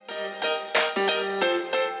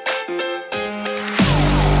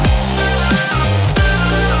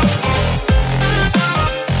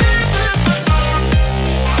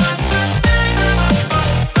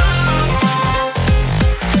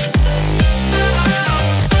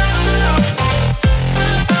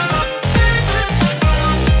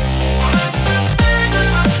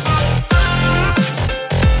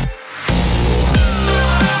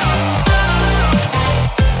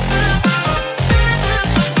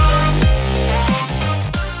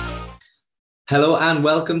Hello and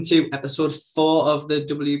welcome to episode 4 of the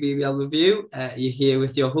WBBL review. You're here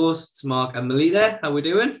with your hosts, Mark and Melita. How we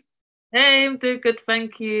doing? Hey, I'm doing good,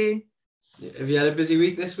 thank you. Have you had a busy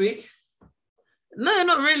week this week? No,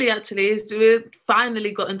 not really, actually. We've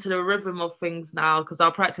finally got into the rhythm of things now because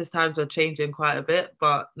our practice times are changing quite a bit,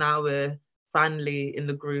 but now we're finally in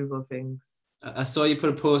the groove of things. I saw you put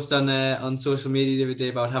a post on social media the other day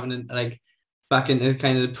about having back into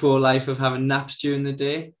kind of the pro life of having naps during the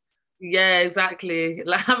day. Yeah, exactly.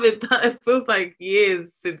 Like having that, it feels like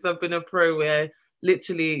years since I've been a pro where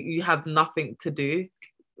literally you have nothing to do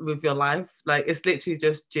with your life. Like it's literally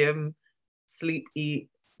just gym, sleep, eat,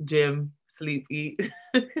 gym, sleep, eat.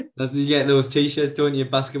 You get those t-shirts, don't you?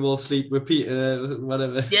 Basketball, sleep, repeat,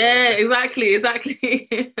 whatever. Yeah,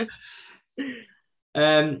 exactly.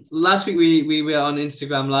 Last week we were on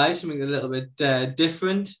Instagram Live, something a little bit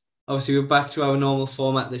different. Obviously, we're back to our normal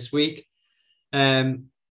format this week. Um,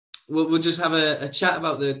 we'll just have a chat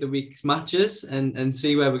about the week's matches and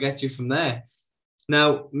see where we get to from there.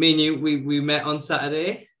 Now, me and you, we met on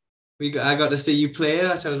Saturday. I got to see you play,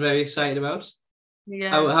 which I was very excited about. How,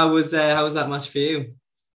 Yeah. how was that match for you?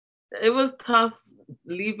 It was tough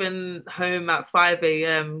leaving home at 5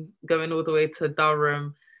 a.m., going all the way to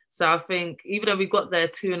Durham. So I think even though we got there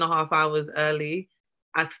 2.5 hours early,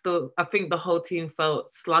 I think the whole team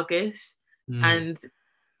felt sluggish. Mm. And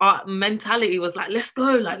our mentality was like, let's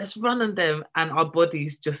go, like let's run on them. And our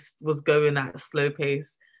bodies just was going at a slow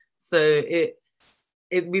pace. So it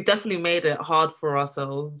we definitely made it hard for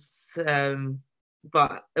ourselves.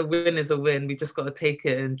 But a win is a win. We just got to take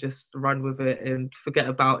it and just run with it and forget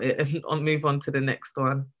about it and move on to the next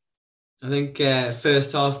one. I think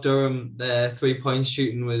first half Durham, their 3 point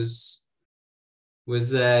shooting was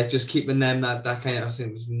just keeping them that kind of, I think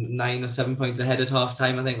it was 9 or 7 points ahead at half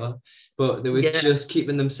time, I think. But they were Yeah, just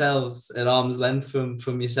keeping themselves at arm's length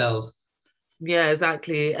from yourselves. yeah,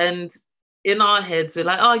 exactly. And in our heads, we're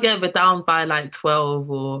like, oh yeah, we're down by like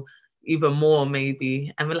 12 or even more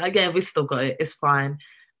maybe. And we're like, yeah, we still got it. It's fine.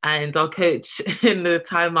 And our coach in the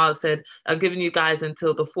timeout said, I'm giving you guys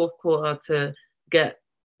until the fourth quarter to get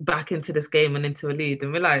back into this game and into a lead.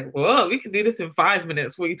 And we're like, whoa, we can do this in 5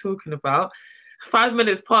 minutes. What are you talking about? 5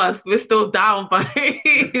 minutes passed, we're still down by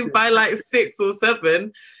by like 6 or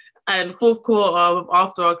 7. And fourth quarter,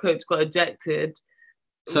 after our coach got ejected,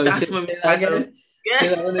 Sorry, say, that's when say we that kind of, again. Say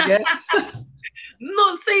yeah. that one again.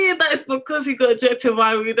 Not saying that it's because he got ejected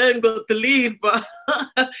why we then got the lead, but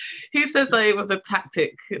he says that it was a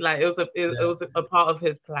tactic, like it Yeah. was a part of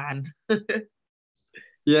his plan.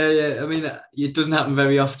 Yeah. I mean, it doesn't happen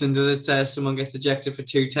very often, does it? Someone gets ejected for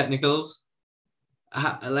two technicals.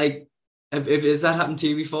 Like, if has that happened to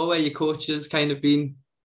you before, where your coach has kind of been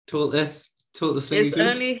told to sling It's his hoop?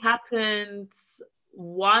 only happened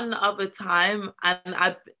one other time,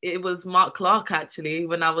 and it was Mark Clark actually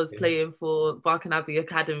when I was Yeah. playing for Barking Abbey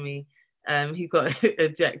Academy. He got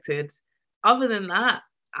ejected. Other than that,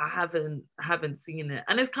 I haven't seen it,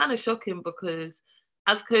 and it's kind of shocking because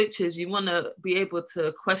as coaches, you want to be able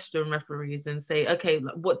to question referees and say, okay,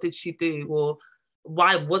 like, what did she do, or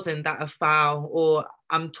why wasn't that a foul? Or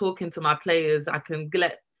I'm talking to my players, I can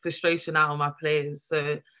let frustration out on my players.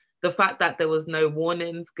 So the fact that there was no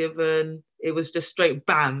warnings given, it was just straight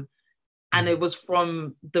bam. And it was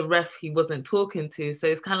from the ref he wasn't talking to. So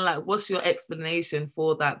it's kind of like, what's your explanation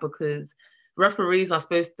for that? Because referees are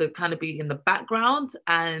supposed to kind of be in the background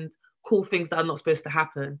and call things that are not supposed to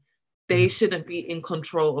happen. They Mhm. shouldn't be in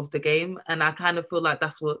control of the game. And I kind of feel like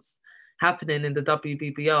that's what's happening in the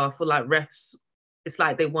WBBR. I feel like refs, it's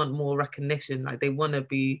like they want more recognition. Like they want to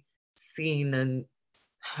be seen and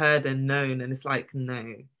heard and known. And it's like,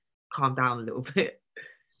 no, calm down a little bit.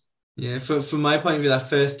 Yeah, from my point of view, that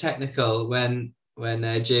first technical when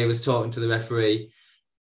Jay was talking to the referee,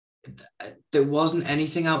 there wasn't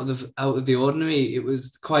anything out of the ordinary. It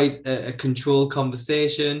was quite a controlled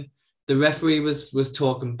conversation. The referee was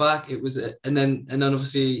talking back. And then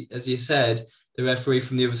obviously, as you said, the referee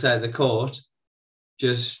from the other side of the court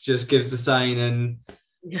just gives the sign,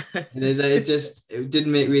 Yeah. and it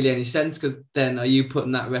didn't make really any sense, because then are you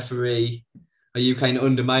putting that referee, are you kind of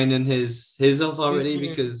undermining his authority, Mhm.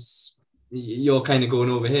 because you're kind of going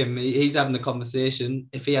over him. He's having the conversation.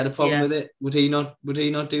 If he had a problem Yeah. with it, would he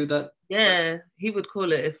not do that? Yeah. He would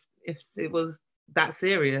call it if it was that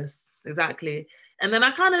serious. Exactly. And then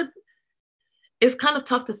it's kind of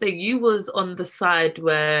tough to say you was on the side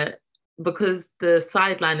where because the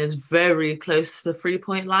sideline is very close to the 3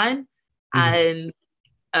 point line Mhm.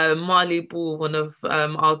 and Marley Ball, one of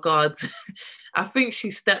our guards, I think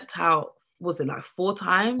she stepped out, was it like 4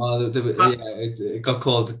 times? Yeah, it got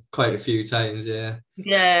called quite a few times. Yeah.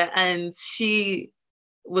 Yeah, and she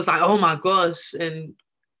was like, oh my gosh, and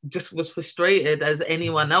just was frustrated as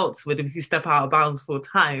anyone else would if you step out of bounds 4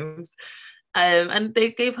 times. And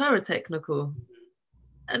they gave her a technical.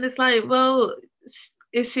 And it's like, well,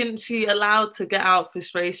 isn't she allowed to get out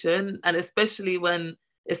frustration? And especially when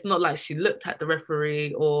it's not like she looked at the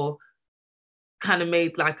referee or kind of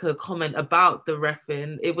made like a comment about the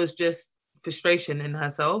reffing. It was just frustration in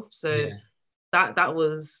herself. So Yeah. that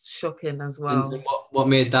was shocking as well. And what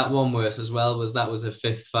made that one worse as well was that was a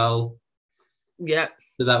fifth foul. Yeah.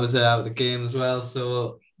 So that was out of the game as well.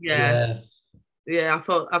 So yeah. I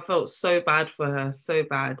felt so bad for her, so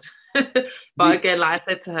bad. But again, like I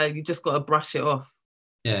said to her, you just got to brush it off.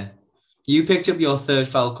 Yeah. You picked up your third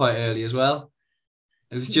foul quite early as well.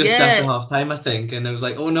 It was just after half time, I think. And I was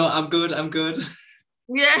like, oh no, I'm good.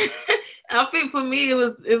 Yeah. I think for me,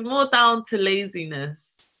 it's more down to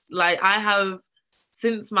laziness. Like I have,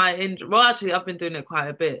 since my injury, well, actually, I've been doing it quite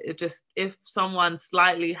a bit. It just, if someone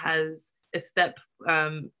slightly has a step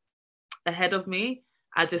ahead of me,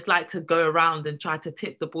 I just like to go around and try to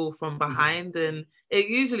tip the ball from behind. And it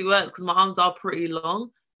usually works because my arms are pretty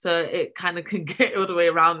long. So it kind of can get all the way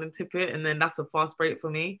around and tip it. And then that's a fast break for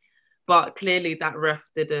me. But clearly that ref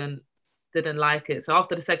didn't like it. So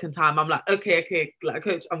after the second time, I'm like, okay, like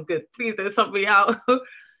coach, I'm good. Please don't sub me out.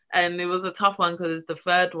 And it was a tough one because the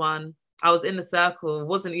third one, I was in the circle,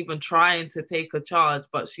 wasn't even trying to take a charge,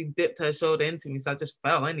 but she dipped her shoulder into me. So I just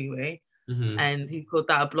fell anyway. Mm-hmm. And he called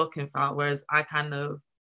that a blocking foul. Whereas I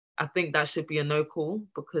think that should be a no call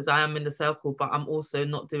because I am in the circle, but I'm also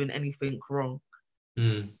not doing anything wrong.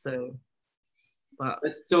 So, but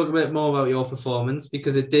let's talk a bit more about your performance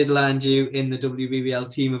because it did land you in the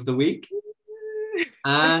WBBL Team of the Week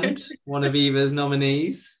and one of Eva's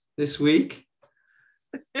nominees this week.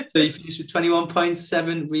 So you finished with 21 points,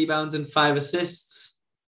 7 rebounds and 5 assists.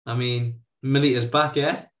 I mean, Melita's back,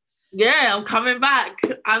 yeah? Yeah, I'm coming back.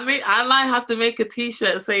 I might have to make a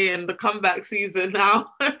t-shirt saying the comeback season now.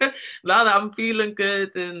 Now that I'm feeling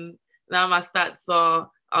good and now my stats are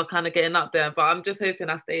kind of getting up there. But I'm just hoping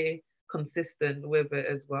I stay consistent with it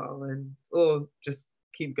as well or just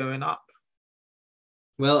keep going up.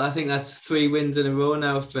 Well, I think that's 3 wins in a row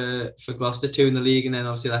now for Gloucester, 2 in the league, and then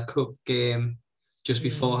obviously that cup game just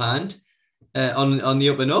beforehand on the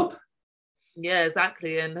up and up. Yeah,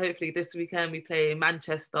 exactly. And hopefully this weekend we play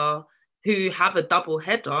Manchester, who have a double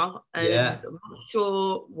header. And I'm not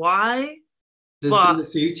sure why. There's a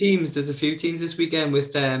few teams. There's a few teams this weekend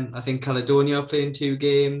with I think Caledonia are playing 2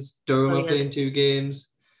 games, Durham are playing 2 games.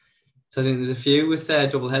 So I think there's a few with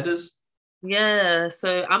double headers. Yeah,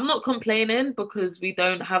 so I'm not complaining because we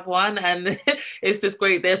don't have one, and it's just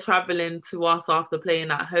great. They're traveling to us after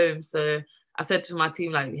playing at home. So I said to my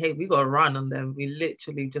team, like, hey, we got to run on them. We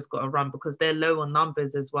literally just got to run because they're low on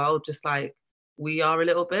numbers as well, just like we are a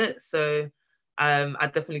little bit. So I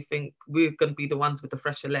definitely think we're going to be the ones with the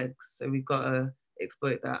fresher legs. So we've got to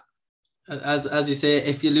exploit that. As you say,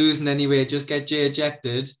 if you're losing anyway, just get Jay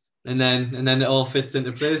ejected and then it all fits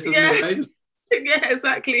into place, doesn't it, right? Yeah,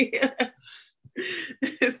 exactly.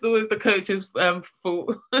 It's always the coach's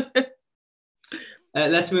fault.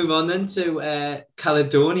 Let's move on then to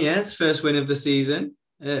Caledonia's first win of the season.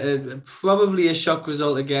 Probably a shock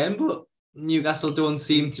result again, but Newcastle don't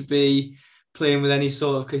seem to be playing with any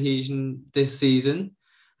sort of cohesion this season.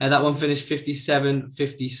 That one finished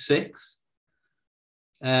 57-56.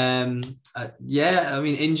 I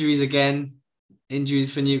mean, injuries again.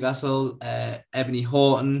 Injuries for Newcastle. Ebony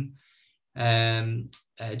Horton.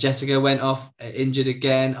 Jessica went off injured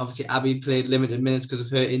again. Obviously, Abby played limited minutes because of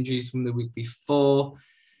her injuries from the week before.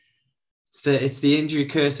 It's the injury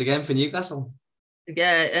curse again for Newcastle.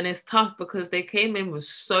 Yeah, and it's tough because they came in with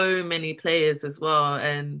so many players as well,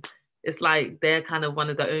 and it's like they're kind of one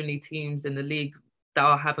of the only teams in the league that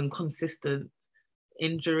are having consistent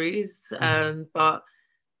injuries. But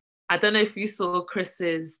I don't know if you saw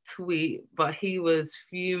Chris's tweet, but he was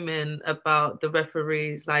fuming about the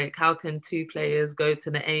referees. Like, how can 2 players go to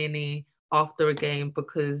the A&E after a game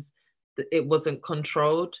because it wasn't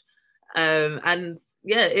controlled? And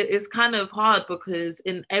yeah, it's kind of hard because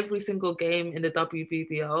in every single game in the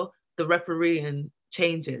WBBL, the refereeing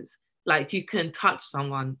changes. Like, you can touch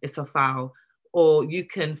someone, it's a foul, or you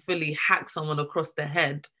can fully hack someone across the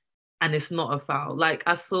head and it's not a foul. Like,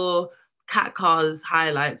 I saw Kat Carr's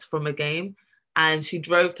highlights from a game and she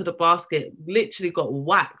drove to the basket, literally got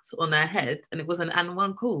whacked on her head, and it was an and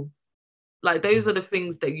one call. Like, those are the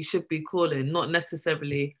things that you should be calling, not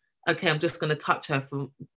necessarily, okay, I'm just going to touch her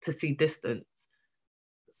to see distance.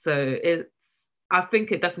 So I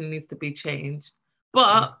think it definitely needs to be changed.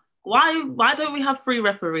 But why don't we have 3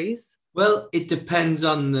 referees? Well, it depends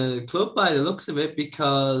on the club by the looks of it,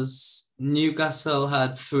 because Newcastle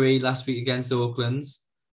had 3 last week against Auckland.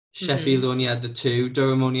 Sheffield only had the 2.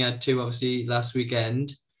 Durham only had 2, obviously, last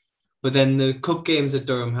weekend. But then the cup games that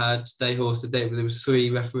Durham had, they hosted, there was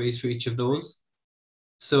 3 referees for each of those.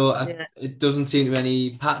 So it doesn't seem to be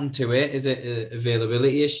any pattern to it. Is it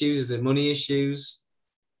availability issues? Is it money issues?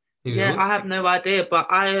 Who knows? I have no idea. But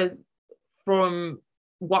from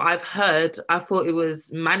what I've heard, I thought it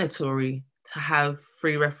was mandatory to have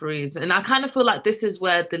 3 referees. And I kind of feel like this is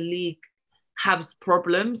where the league has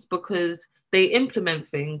problems, because they implement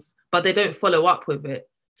things, but they don't follow up with it.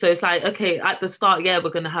 So it's like, okay, at the start, we're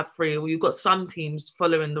going to have 3. Well, you've got some teams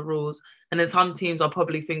following the rules, and then some teams are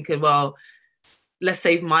probably thinking, well, let's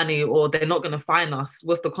save money, or they're not going to fine us.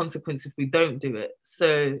 What's the consequence if we don't do it?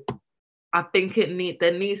 So I think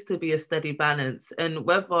there needs to be a steady balance, and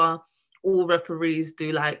whether all referees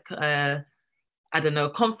do like I don't know, a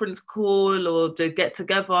conference call, or to get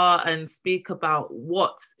together and speak about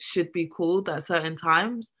what should be called at certain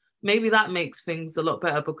times, maybe that makes things a lot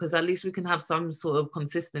better, because at least we can have some sort of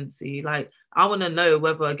consistency. Like, I want to know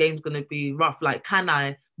whether a game's going to be rough. Like, can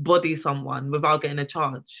I body someone without getting a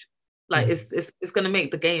charge? Like, it's going to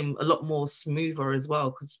make the game a lot more smoother as well,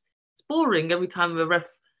 because it's boring every time the ref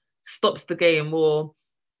stops the game or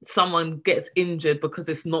someone gets injured because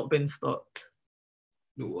it's not been stopped.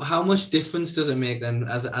 How much difference does it make then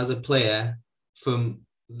as a player from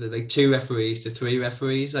the 2 referees to 3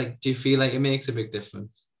 referees? Like, do you feel like it makes a big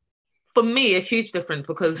difference? For me, a huge difference,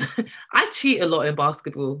 because I cheat a lot in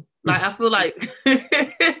basketball. Like, I feel like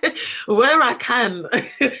where I can,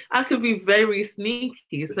 I can be very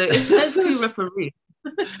sneaky. So if there's 2 referees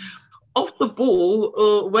off the ball,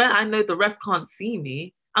 or where I know the ref can't see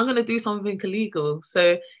me, I'm going to do something illegal.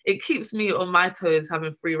 So it keeps me on my toes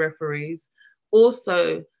having 3 referees.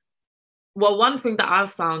 Also, well, one thing that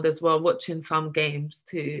I've found as well, watching some games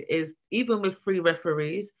too, is even with 3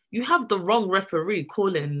 referees, you have the wrong referee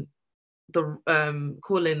calling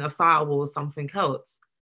a foul or something else.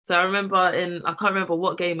 So I can't remember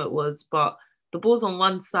what game it was, but the ball's on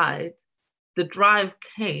one side, the drive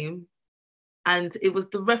came, and it was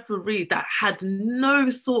the referee that had no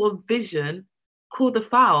sort of vision called a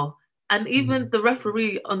foul. And even the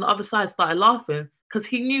referee on the other side started laughing, because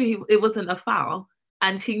he knew it wasn't a foul,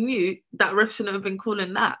 and he knew that ref shouldn't have been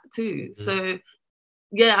calling that too. So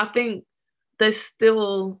I think there's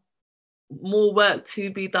still more work to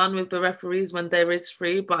be done with the referees when there is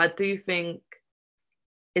 3, but I do think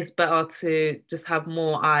it's better to just have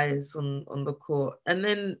more eyes on the court. And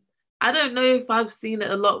then I don't know if I've seen it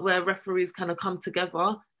a lot where referees kind of come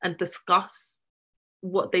together and discuss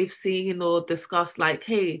what they've seen, or discuss like,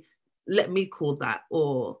 hey, let me call that,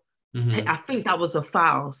 or hey, I think that was a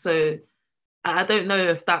foul. So I don't know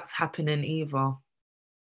if that's happening either.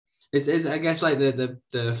 It's I guess like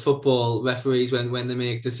the football referees, when they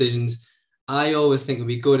make decisions, I always think it'd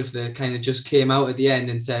be good if they kind of just came out at the end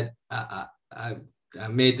and said, I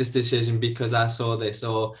made this decision because I saw this,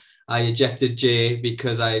 or I ejected Jay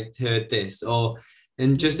because I heard this,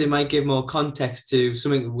 and just it might give more context to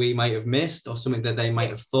something that we might have missed, or something that they might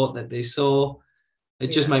have thought that they saw. It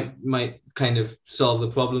just might kind of solve the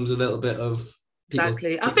problems a little bit of people.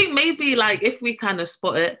 Exactly. I think maybe like if we kind of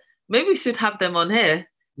spot it, maybe we should have them on here.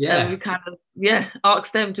 Yeah. And we kind of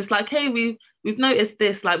ask them just like, hey, we've noticed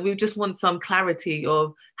this. Like, we just want some clarity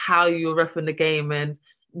of how you're reffing the game, and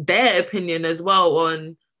their opinion as well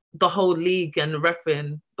on the whole league and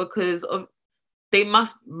reffing, because they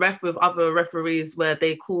must ref with other referees where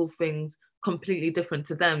they call things completely different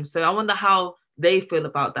to them. So I wonder how they feel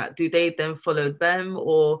about that. Do they then follow them,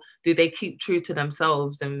 or do they keep true to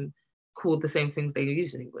themselves and call the same things they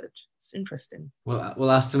usually would? It's interesting. Well,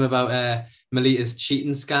 we'll ask them about Melita's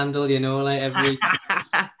cheating scandal, like every...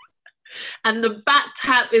 And the back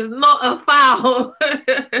tap is not a foul.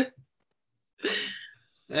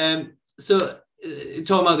 So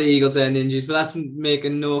talking about the Eagles and injuries, but that's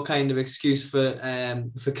making no kind of excuse for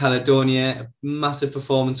Caledonia. A massive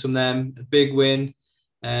performance from them, a big win.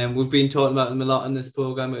 We've been talking about them a lot on this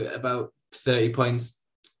program, about 30 points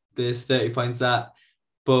this, 30 points that,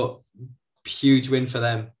 but huge win for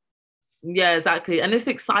them. Yeah, exactly. And it's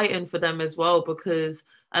exciting for them as well, because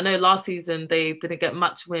I know last season they didn't get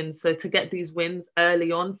much wins. So to get these wins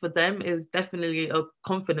early on for them is definitely a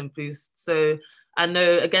confident boost. So I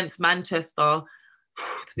know against Manchester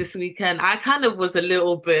this weekend, I kind of was a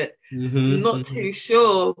little bit not too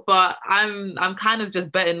sure, but I'm kind of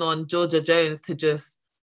just betting on Georgia Jones to just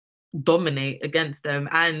dominate against them,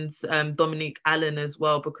 and Dominique Allen as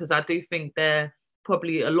well, because I do think they're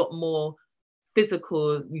probably a lot more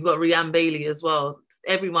physical. You've got Rhian Bailey as well.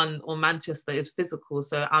 Everyone on Manchester is physical,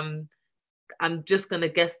 so I'm just gonna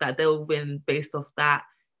guess that they'll win based off that.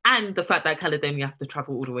 And the fact that Caledonia have to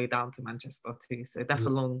travel all the way down to Manchester too. So that's a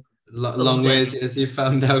long long way, as you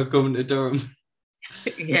found out coming to Durham.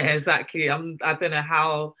 Yeah, exactly. I don't know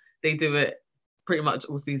how they do it pretty much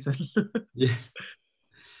all season. Yeah.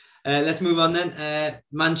 Let's move on then.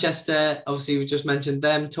 Manchester, obviously, we just mentioned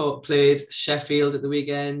them. Played Sheffield at the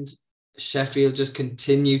weekend. Sheffield just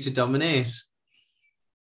continue to dominate.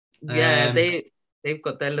 Yeah, they've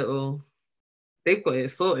got they've got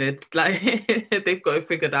it sorted. Like they've got it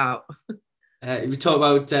figured out. We talk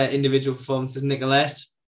about individual performances. Nicolette,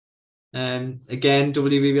 again,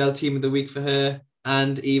 WBBL Team of the Week for her,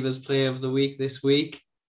 and Eva's Player of the Week this week.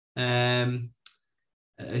 A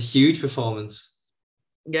huge performance.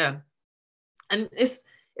 Yeah, and it's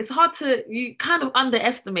hard to, you kind of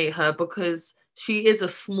underestimate her because she is a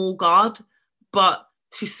small guard, but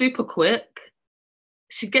she's super quick.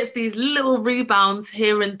 She gets these little rebounds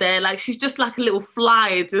here and there, like she's just like a little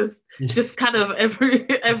fly, just kind of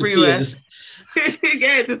everywhere.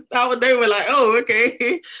 Yeah, just out of nowhere, like, oh,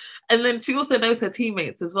 okay. And then she also knows her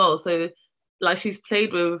teammates as well, so like she's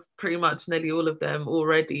played with pretty much nearly all of them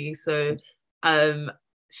already. So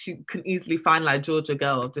she can easily find like Georgia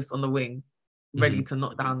Girl just on the wing, ready to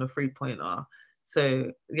knock down the 3-pointer.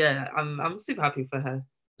 So yeah, I'm super happy for her.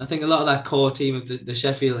 I think a lot of that core team of the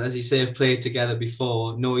Sheffield, as you say, have played together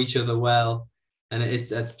before, know each other well, and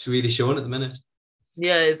it's really shown at the minute.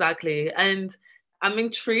 Yeah, exactly. And I'm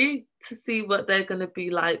intrigued to see what they're going to be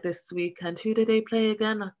like this weekend. Who do they play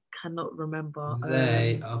again? I cannot remember.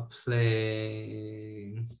 They are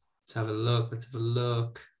playing. Let's have a look. Because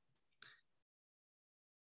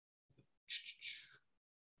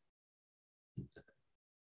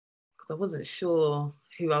I wasn't sure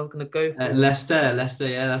who I was going to go for. Leicester, yeah,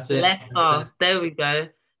 that's it. Leicester, there we go.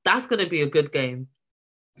 That's going to be a good game.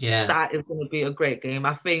 Yeah. That is going to be a great game.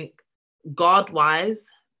 I think guard-wise,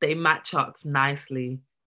 they match up nicely.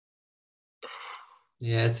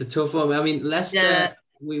 Yeah, it's a tough one. I mean, Leicester,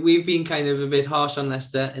 we've been kind of a bit harsh on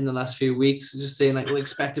Leicester in the last few weeks, just saying like, we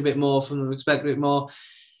expect a bit more from them, expect a bit more.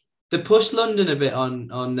 They pushed London a bit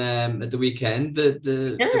on at the weekend. I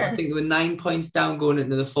think they were 9 points down going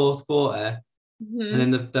into the fourth quarter. And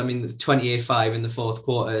then, 28-5 in the fourth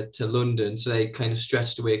quarter to London. So they kind of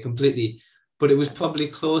stretched away completely. But it was probably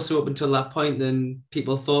closer up until that point than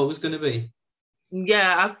people thought it was going to be.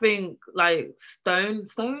 Yeah, I think like Stone,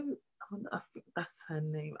 I think that's her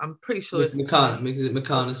name. I'm pretty sure it's McCann. Is it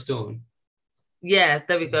McCann Stone? Yeah,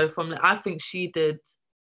 there we go. I think she did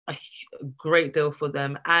a great deal for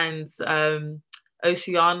them. And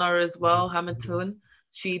Oceana as well, Hamilton.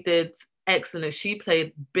 She did excellent. She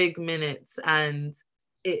played big minutes, and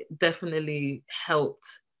it definitely helped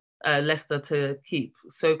Leicester to keep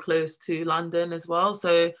so close to London as well.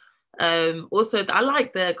 So also, I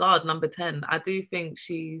like their guard, number 10. I do think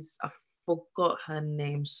I forgot her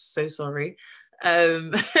name. So sorry.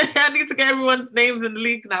 I need to get everyone's names in the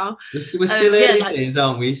league now. We're still early days,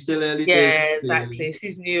 aren't we? Still early days. Yeah, exactly.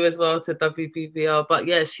 She's new as well to WBBL, but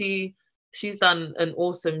yeah, she's done an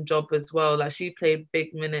awesome job as well. Like she played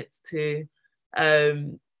big minutes too,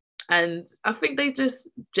 and I think they just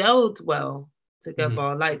gelled well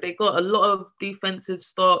together. Like they got a lot of defensive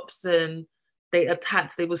stops and they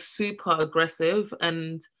attacked. They were super aggressive,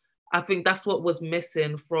 and I think that's what was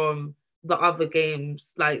missing from the other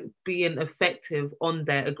games, like being effective on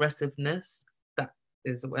their aggressiveness. That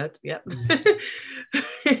is a word. Yep.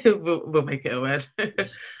 we'll make it a word.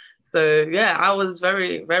 So yeah, I was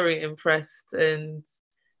very, very impressed, and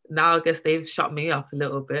now I guess they've shut me up a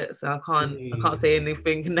little bit, so I can't say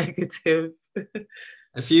anything negative.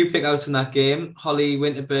 A few pickouts from that game. Holly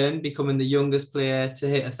Winterburn becoming the youngest player to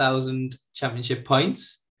hit 1,000 championship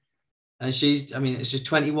points. And she's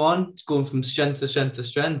 21, going from strength to strength to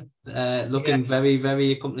strength, looking very,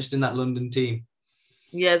 very accomplished in that London team.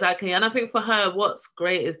 Yeah, exactly. And I think for her, what's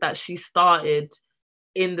great is that she started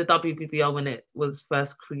in the WBBL when it was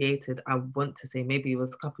first created. I want to say maybe it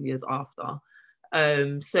was a couple of years after.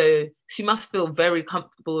 So she must feel very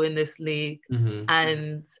comfortable in this league.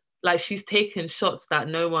 And like she's taken shots that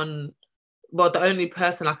no one, well, the only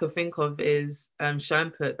person I can think of is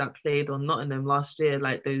Schoenput that played on Nottingham last year,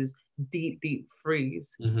 like those deep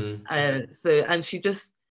threes. And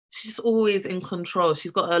she's always in control.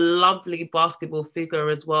 She's got a lovely basketball figure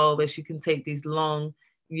as well, where she can take these long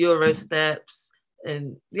Euro steps.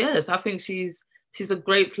 And yes, I think she's a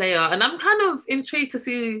great player. And I'm kind of intrigued to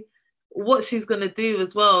see what she's gonna do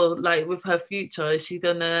as well, like with her future. Is she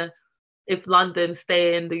gonna, if London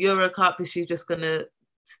stay in the Euro Cup, is she just gonna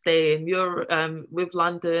stay in Euro with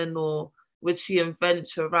London, or would she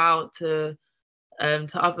venture out to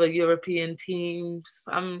other European teams?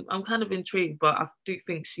 I'm kind of intrigued, but I do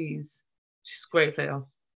think she's a great player.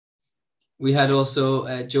 We had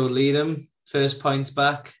also Joe Leadham, first points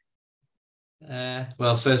back.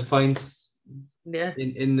 First points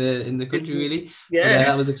in the country, really. Yeah. But,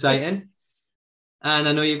 that was exciting. And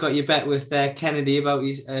I know you've got your bet with Kennedy about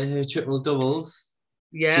her triple doubles.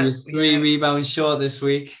 Yeah. She was 3 rebounds short this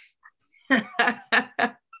week. I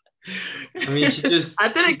mean, I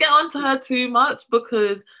didn't get onto her too much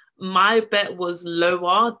because my bet was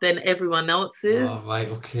lower than everyone else's. Oh, right,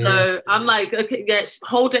 okay. So I'm like, okay, yeah,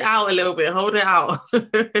 hold it out a little bit, hold it out.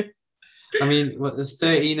 I mean, there's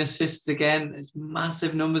 13 assists again. It's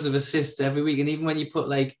massive numbers of assists every week. And even when you put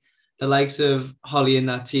like the likes of Holly in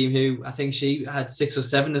that team, who I think she had 6 or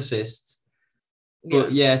 7 assists,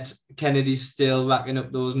 but yet Kennedy's still racking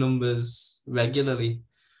up those numbers regularly.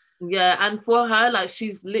 Yeah, and for her, like,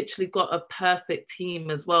 she's literally got a perfect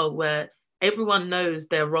team as well, where everyone knows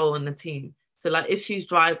their role in the team. So like, if she's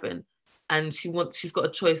driving and she's got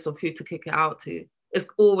a choice of who to kick it out to, it's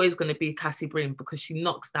always going to be Cassie Breen because she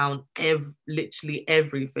knocks down literally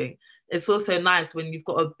everything. It's also nice when you've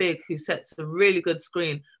got a big who sets a really good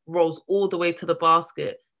screen, rolls all the way to the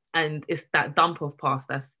basket, and it's that dump off pass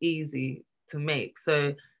that's easy to make.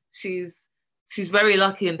 So she's very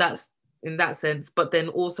lucky in that sense, but then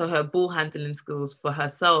also her ball handling skills for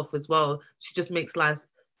herself as well. She just makes life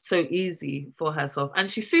so easy for herself, and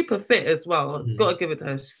she's super fit as well. Mm-hmm. Gotta give it to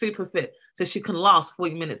her. She's super fit, so she can last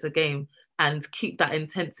 40 minutes a game and keep that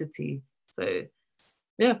intensity. So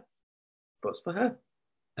yeah, props for her.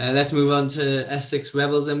 Let's move on to Essex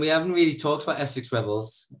Rebels, and we haven't really talked about Essex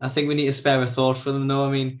Rebels. I think we need to spare a thought for them, though.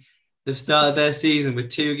 I mean, they've started their season with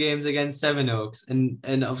 2 games against Sevenoaks, and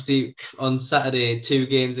obviously on Saturday 2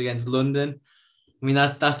 games against London. I mean,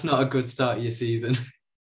 that's not a good start of your season.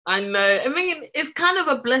 I know. I mean, it's kind of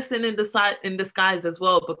a blessing in disguise as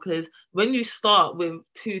well, because when you start with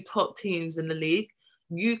 2 top teams in the league,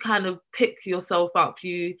 you kind of pick yourself up.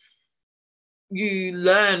 You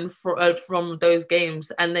learn from those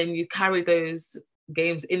games, and then you carry those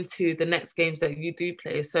games into the next games that you do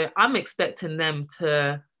play. So I'm expecting them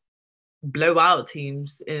to blow out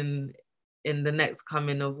teams in the next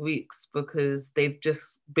coming of weeks, because they've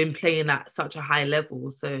just been playing at such a high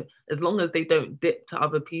level. So as long as they don't dip to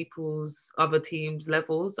other teams'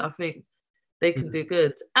 levels, I think they can do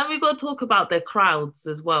good. And we got to talk about their crowds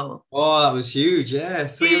as well. Oh, that was huge. Yeah,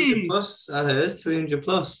 300 plus. I heard 300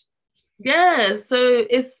 plus. Yeah, so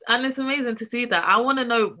it's amazing to see that. I want to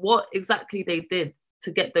know what exactly they did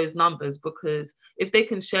to get those numbers, because if they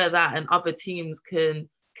can share that and other teams can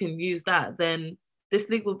use that, then this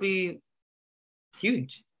league will be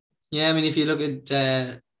huge. Yeah, I mean, if you look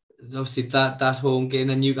at obviously that home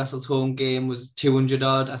game, and Newcastle's home game was 200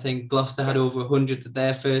 odd. I think Gloucester had over 100 at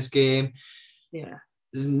their first game. Yeah,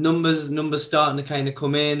 numbers starting to kind of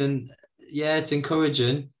come in, and yeah, it's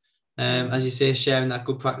encouraging. As you say, sharing that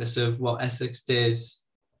good practice of what Essex did.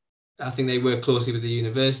 I think they work closely with the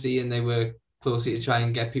university, and they work closely to try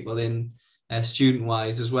and get people in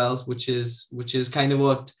student-wise as well, which is kind of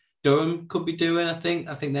what Durham could be doing. I think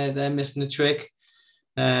they're missing a trick.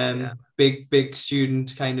 Big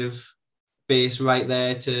student kind of base right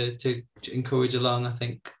there to encourage along, I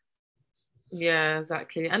think. Yeah,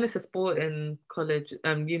 exactly. And it's a sporting college,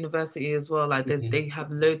 university as well. Like they have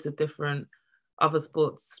loads of different other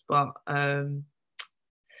sports, but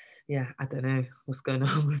yeah, I don't know what's going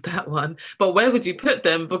on with that one. But where would you put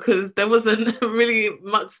them? Because there wasn't really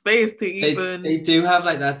much space to even. They do have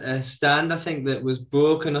like that stand, I think, that was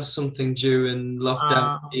broken or something during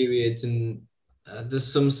lockdown period, and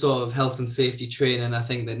there's some sort of health and safety training, I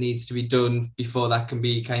think, that needs to be done before that can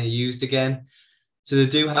be kind of used again. So they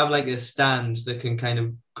do have like a stand that can kind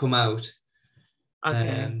of come out.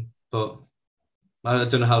 Okay. But I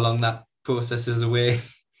don't know how long that process is away.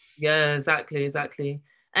 Yeah, exactly.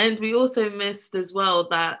 And we also missed as well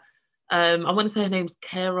that I want to say her name's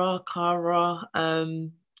Cara.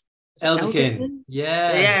 Elderkin.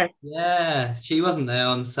 Yeah. She wasn't there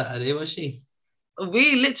on Saturday, was she?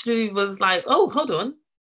 We literally was like, oh, hold on,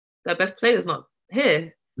 their best player's not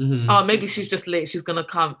here. Mm-hmm. Oh, maybe she's just late. She's gonna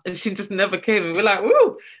come, and she just never came. And we're like,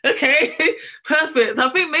 woo, okay, perfect. I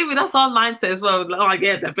think maybe that's our mindset as well. Like, oh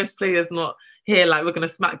yeah, their best player's not here. Like, we're gonna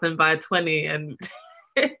smack them by 20, and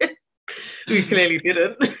we clearly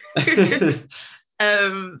didn't.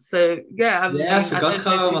 So yeah, I forgot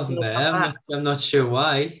Cara wasn't there. I'm not sure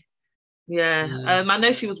why. Yeah, I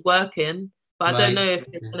know she was working, but I don't know if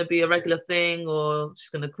it's going to be a regular thing, or she's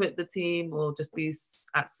going to quit the team, or just be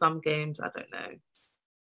at some games. I don't know.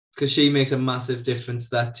 Because she makes a massive difference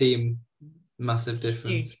to that team. Massive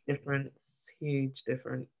difference. Huge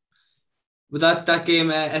difference. With that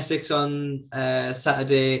game, Essex on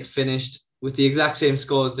Saturday finished with the exact same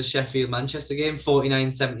score as the Sheffield-Manchester game,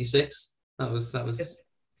 49-76. That was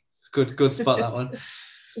good spot, that one.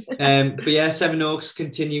 But yeah, Sevenoaks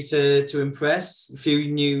continue to impress. A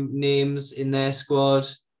few new names in their squad,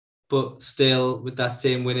 but still with that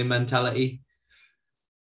same winning mentality.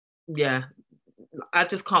 Yeah, I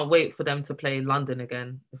just can't wait for them to play London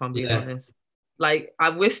again, if I'm being honest. Like, I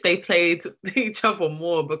wish they played each other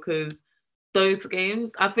more, because those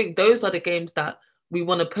games, I think those are the games that we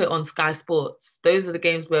want to put on Sky Sports. Those are the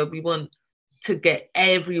games where we want to get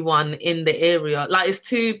everyone in the area. Like, it's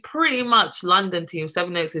two pretty much London teams.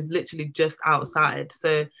 Sevenoaks is literally just outside.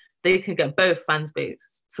 So they can get both fans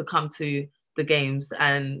base to come to the games.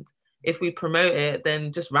 And if we promote it,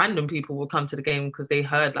 then just random people will come to the game because they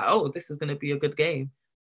heard like, oh, this is going to be a good game.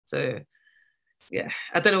 So yeah,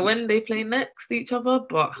 I don't know when they play next each other,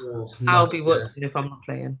 but I'll be watching if I'm not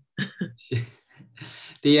playing.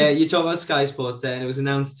 You talk about Sky Sports there, and it was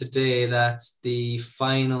announced today that the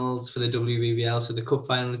finals for the WBBL, so the cup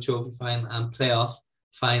final, the trophy final, and playoff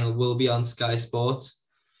final, will be on Sky Sports.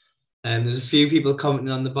 And there's a few people commenting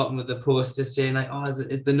on the bottom of the post just saying like, oh,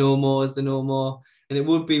 is there no more? Is there no more? And it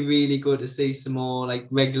would be really good to see some more like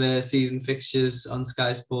regular season fixtures on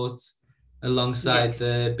Sky Sports alongside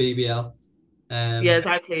the BBL. Yeah,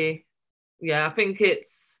 exactly. Yeah, I think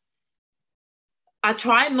I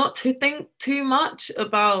try not to think too much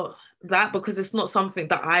about that because it's not something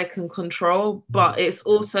that I can control, but it's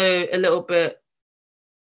also a little bit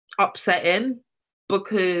upsetting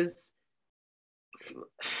because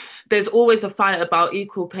there's always a fight about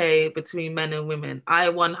equal pay between men and women. I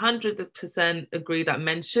 100% agree that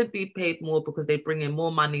men should be paid more because they bring in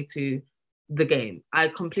more money to the game. I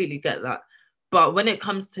completely get that. But when it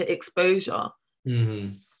comes to exposure,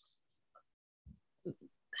 it's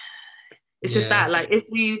just that, like,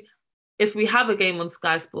 if we have a game on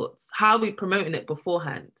Sky Sports, how are we promoting it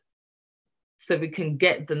beforehand so we can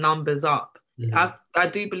get the numbers up? I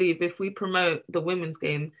do believe if we promote the women's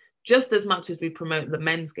game just as much as we promote the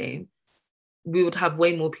men's game, we would have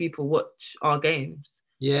way more people watch our games.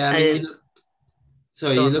 Yeah, I mean,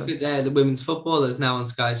 you look at the women's football that's now on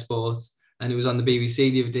Sky Sports, and it was on the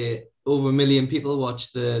BBC the other day. Over 1 million people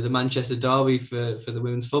watched the Manchester Derby for the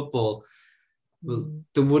women's football. Well,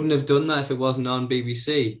 they wouldn't have done that if it wasn't on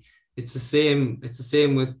BBC. It's the same. It's the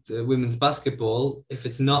same with women's basketball. If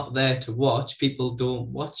it's not there to watch, people don't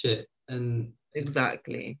watch it, and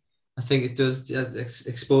exactly. I think it does.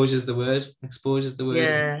 Exposes the word.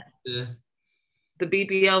 Yeah. The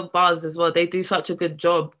BBL buzz as well. They do such a good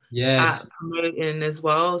job at promoting as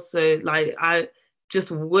well. So like, I just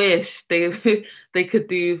wish they could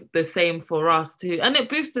do the same for us too, and it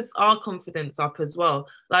boosts our confidence up as well.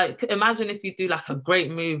 Like, imagine if you do like a great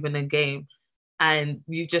move in a game, and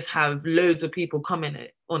you just have loads of people coming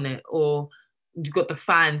on it, or you've got the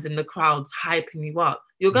fans in the crowds hyping you up.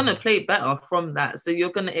 You're gonna play better from that. So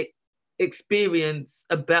you're gonna experience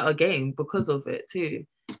a better game because of it too.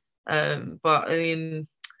 But I mean,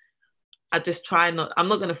 I just I'm not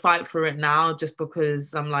going to fight for it now just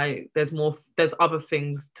because I'm like, there's other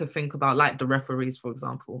things to think about, like the referees, for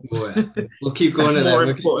example. Oh, yeah. We'll keep going to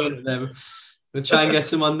them. We'll try and get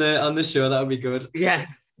some on the show. That would be good.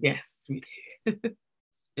 Yes, we do.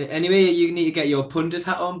 Anyway, you need to get your pundit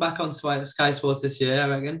hat on back on Sky Sports this year, I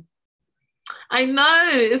reckon. I know.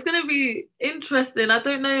 It's going to be interesting. I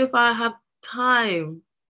don't know if I have time.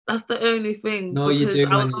 That's the only thing. No, you do.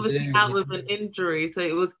 I was obviously out with an injury, so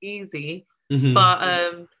it was easy.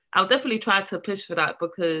 But I'll definitely try to push for that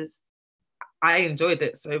because I enjoyed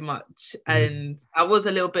it so much. And I was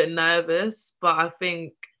a little bit nervous, but I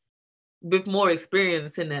think with more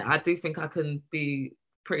experience in it, I do think I can be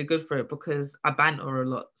pretty good for it because I banter a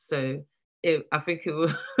lot. So I think it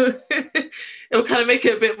will it will kind of make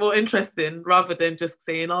it a bit more interesting rather than just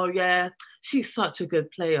saying, oh yeah, she's such a good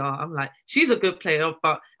player. I'm like, she's a good player,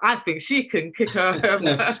 but I think she can kick her.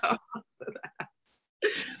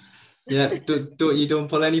 Yeah, don't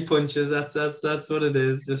pull any punches. That's what it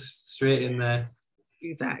is. Just straight in there.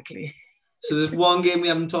 Exactly. So there's one game we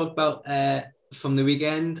haven't talked about from the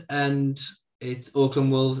weekend, and it's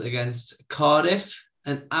Oakland Wolves against Cardiff.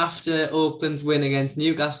 And after Oakland's win against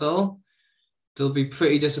Newcastle, they'll be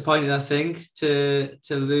pretty disappointed, I think, to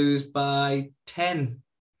lose by 10.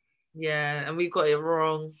 Yeah, and we got it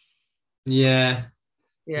wrong. Yeah.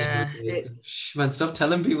 Man, stop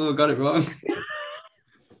telling people we got it wrong.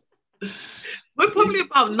 We're probably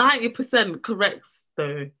about 90% correct,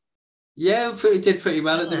 though. Yeah, we did pretty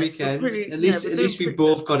well at the weekend. At least we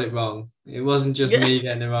both got it wrong. It wasn't just me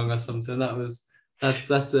getting it wrong or something. That's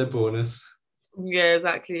a bonus. Yeah,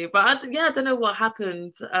 exactly. But I don't know what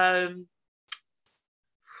happened.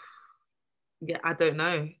 Yeah, I don't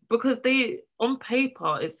know, because on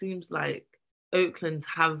paper it seems like Oakland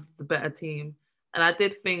have the better team. And I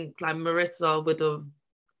did think like Marissa would have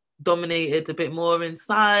dominated a bit more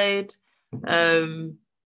inside.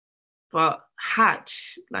 But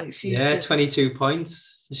Hatch, like she's just 22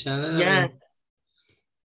 points for Shannon. yeah. I mean,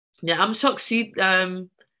 Yeah, I'm shocked she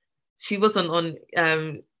wasn't on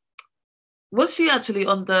was she actually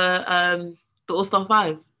on the All-Star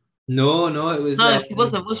 5? no, it was. No, she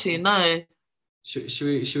wasn't, was she? No. Should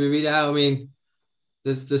we read it out? I mean,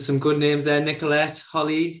 there's some good names there. Nicolette,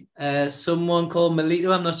 Holly, someone called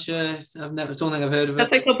Melita. I'm not sure. Don't think I've heard of I it.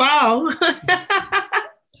 take a bow.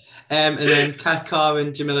 And then Kat Carr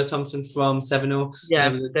and Jamila Thompson from Seven Oaks. Yeah,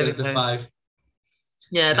 the 5.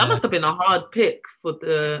 Yeah, that must have been a hard pick for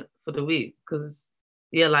the week because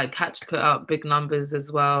like Catch put out big numbers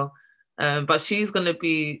as well. But she's gonna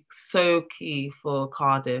be so key for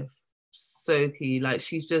Cardiff. So key. Like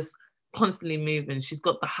she's just constantly moving. She's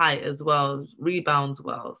got the height as well, rebounds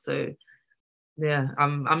well. So yeah,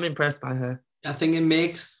 I'm impressed by her. I think it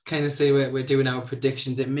makes, kind of say we're doing our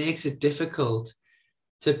predictions, it makes it difficult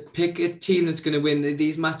to pick a team that's going to win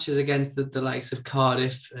these matches against the likes of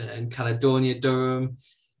Cardiff and Caledonia, Durham,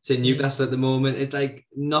 say Newcastle at the moment. It's like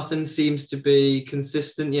nothing seems to be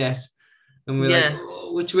consistent yet. And we're like,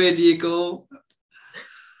 oh, which way do you go?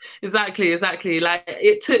 Exactly. Like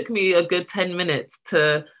it took me a good 10 minutes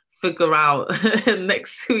to figure out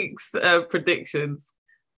next week's predictions.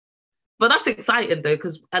 But that's exciting though,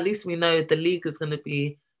 because at least we know the league is going to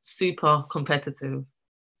be super competitive.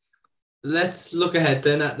 Let's look ahead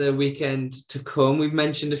then at the weekend to come. We've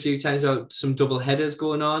mentioned a few times about some double headers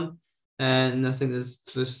going on. And I think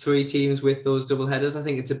there's 3 teams with those double headers. I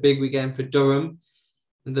think it's a big weekend for Durham.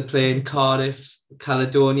 They're playing Cardiff,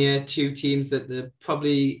 Caledonia, 2 teams that they're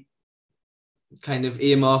probably kind of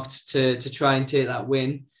earmarked to try and take that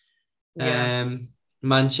win. Yeah.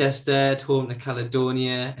 Manchester at home to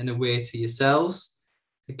Caledonia and away to yourselves.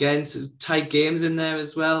 Again, tight games in there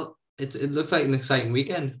as well. It looks like an exciting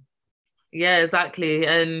weekend. Yeah, exactly.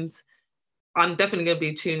 And I'm definitely going to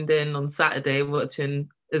be tuned in on Saturday watching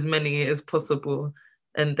as many as possible.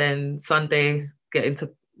 And then Sunday get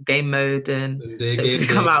into game mode and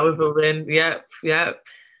come out with a win. Yep.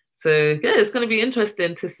 So yeah, it's going to be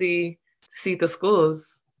interesting to see the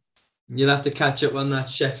scores. You'll have to catch up on that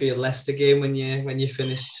Sheffield Leicester game when you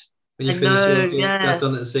finish your game. Yeah. That's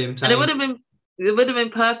on at the same time. And it would have been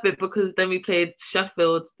perfect because then we played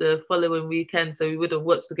Sheffield the following weekend, so we would have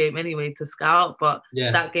watched the game anyway to scout. But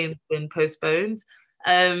that game's been postponed.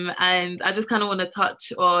 And I just kind of want to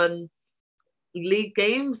touch on league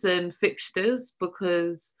games and fixtures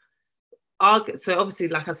because so obviously,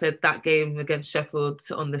 like I said, that game against Sheffield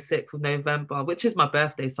on the 6th of November, which is my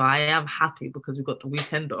birthday, so I am happy because we got the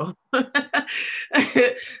weekend off.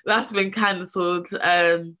 That's been cancelled.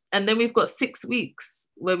 And then we've got 6 weeks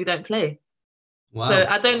where we don't play. Wow. So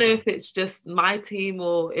I don't know if it's just my team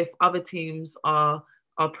or if other teams are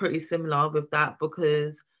pretty similar with that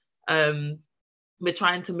because we're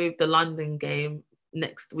trying to move the London game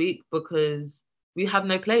next week because we have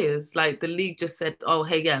no players. Like the league just said, oh,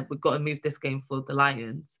 hey, yeah, we've got to move this game for the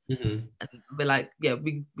Lions. Mm-hmm. And we're like, yeah,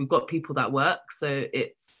 we've got people that work. So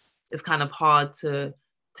it's kind of hard to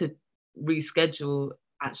reschedule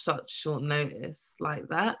at such short notice like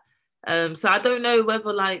that. So I don't know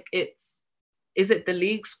whether like is it the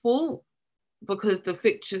league's fault because the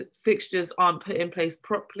fixtures aren't put in place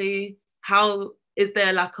properly? How is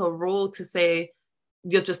there like a rule to say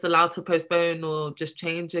you're just allowed to postpone or just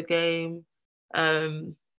change a game?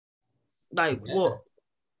 What?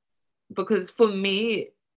 Because for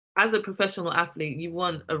me, as a professional athlete, you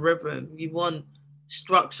want a rhythm, you want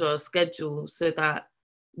structure, schedule, so that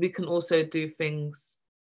we can also do things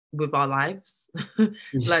with our lives.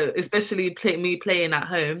 Like especially me playing at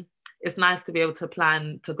home, it's nice to be able to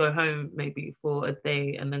plan to go home maybe for a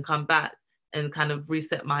day and then come back and kind of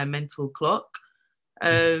reset my mental clock.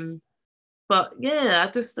 But yeah,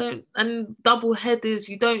 I just don't. And double headers,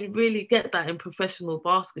 you don't really get that in professional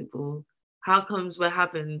basketball. How comes we're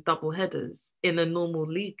having double headers in a normal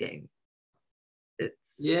league game? It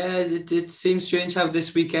seems strange how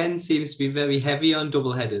this weekend seems to be very heavy on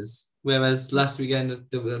double headers, whereas last weekend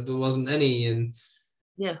there wasn't any. And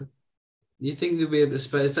yeah, you think they'll be able to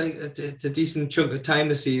spread? It's like it's a decent chunk of time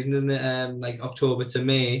this season, isn't it? Like October to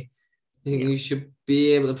May. I think you should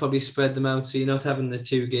be able to probably spread them out so you're not having the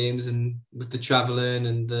 2 games and with the travelling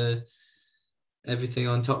and the everything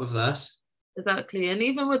on top of that. Exactly. And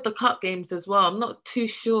even with the cup games as well, I'm not too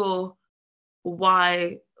sure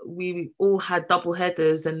why we all had double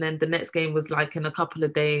headers and then the next game was like in a couple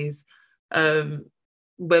of days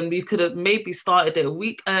when we could have maybe started it a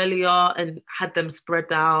week earlier and had them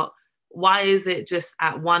spread out. Why is it just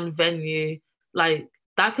at one venue Like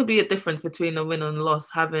that could be a difference between a win and a loss.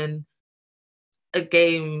 Having a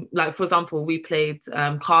game, like for example, we played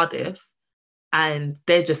Cardiff, and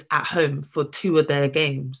they're just at home for 2 of their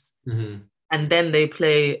games, and then they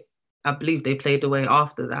play. I believe they played away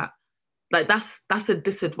after that. Like that's a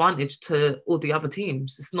disadvantage to all the other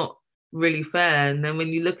teams. It's not really fair. And then when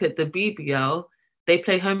you look at the BBL, they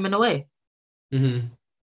play home and away.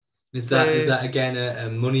 Is that again a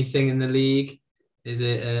money thing in the league? Is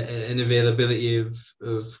it an availability of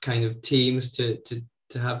kind of teams to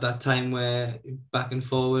have that time where back and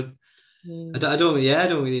forward? I don't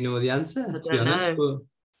really know the answer, to be honest. But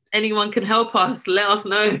anyone can help us. Let us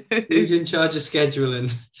know. Who's in charge of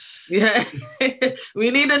scheduling? Yeah,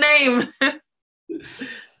 we need a name.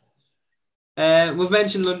 We've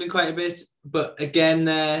mentioned London quite a bit, but again,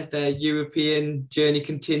 their European journey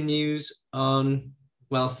continues on,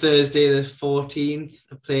 Thursday the 14th,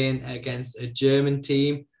 playing against a German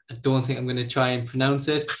team. I don't think I'm going to try and pronounce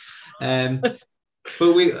it.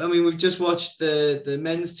 But we've just watched the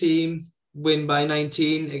men's team win by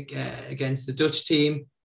 19 against the Dutch team.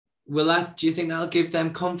 Do you think that'll give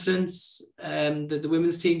them confidence? The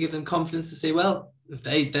women's team give them confidence to say, well, if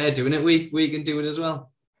they're doing it, we can do it as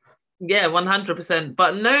well. Yeah, 100%.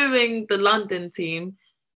 But knowing the London team,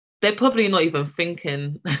 they're probably not even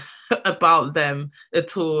thinking about them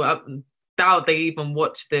at all. I doubt they even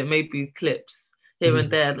watched it, maybe clips here and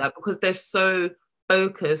there, like because they're so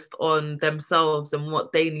focused on themselves and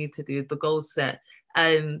what they need to do, the goal set,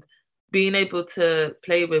 and being able to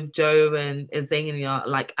play with Joe and Azania.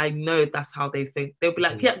 Like I know that's how they think. They'll be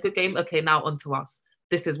like, yeah, good game. Okay, now on to us.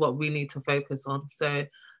 This is what we need to focus on. So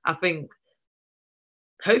I think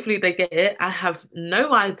hopefully they get it. I have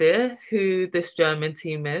no idea who this German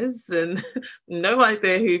team is and no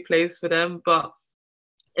idea who plays for them. But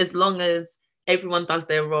as long as everyone does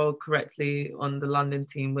their role correctly on the London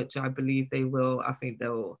team, which I believe they will, I think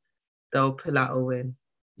they'll pull out a win.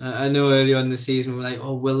 I know earlier on in the season we were like,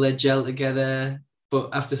 oh, will they gel together? But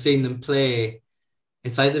after seeing them play,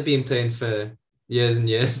 it's like they've been playing for years and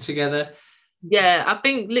years together. Yeah, I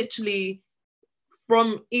think literally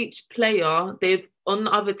from each player, on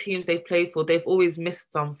the other teams they've played for, they've always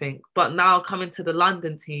missed something. But now coming to the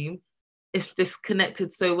London team, it's just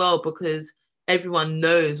connected so well because everyone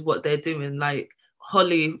knows what they're doing. Like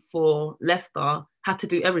Holly for Leicester had to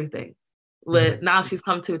do everything. Where now she's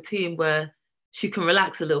come to a team where she can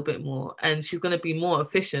relax a little bit more and she's going to be more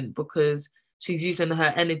efficient because she's using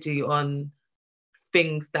her energy on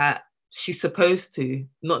things that she's supposed to,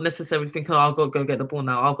 not necessarily thinking, oh, I'll go get the ball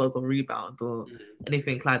now, I'll go rebound or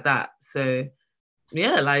anything like that. So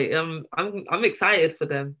yeah, like I'm excited for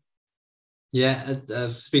them. Yeah, I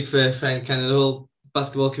speak for kind of the whole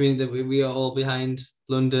basketball community that we are all behind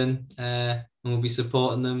London, and we'll be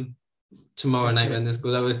supporting them tomorrow night when this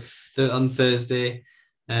goes out on Thursday.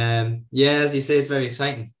 Yeah, as you say, it's very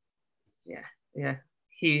exciting. Yeah,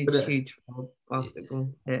 huge basketball.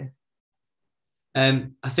 Yeah.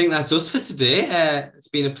 I think that's us for today. It's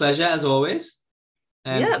been a pleasure as always.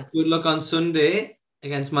 Good luck on Sunday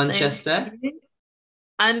against Manchester.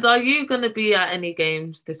 And are you going to be at any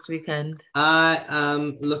games this weekend? I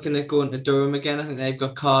am looking at going to Durham again. I think they've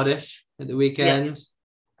got Cardiff at the weekend.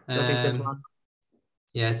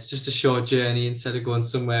 Yeah, it's just a short journey instead of going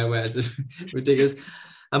somewhere where it's ridiculous.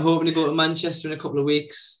 I'm hoping to go to Manchester in a couple of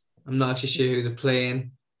weeks. I'm not actually sure who they're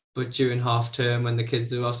playing, but during half term when the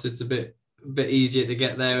kids are off, so it's a bit easier to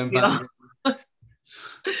get there and back. Yeah.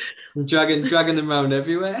 dragging them around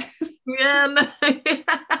everywhere. Yeah, no.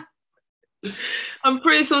 I'm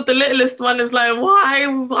pretty sure the littlest one is like, why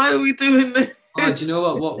are we doing this? Oh, do you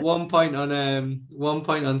know what? One point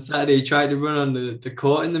on Saturday, he tried to run on the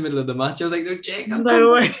court in the middle of the match. I was like, no, Jake,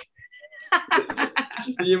 no way.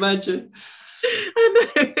 Can you imagine? I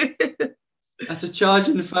know. That's a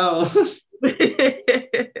charging foul.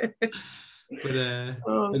 But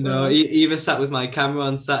no, Eva sat with my camera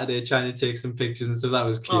on Saturday trying to take some pictures, and so that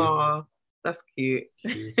was cute. Oh, that's cute.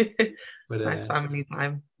 But nice family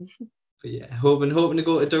time. But yeah, hoping to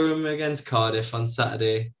go to Durham against Cardiff on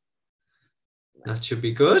Saturday. That should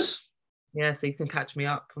be good. Yeah, so you can catch me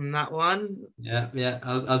up from that one. Yeah,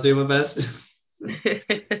 I'll do my best.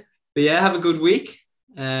 But yeah, have a good week.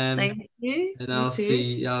 Thank you. And I'll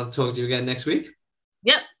talk to you again next week.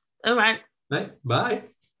 Yep. All right. Right. Bye.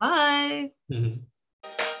 Bye.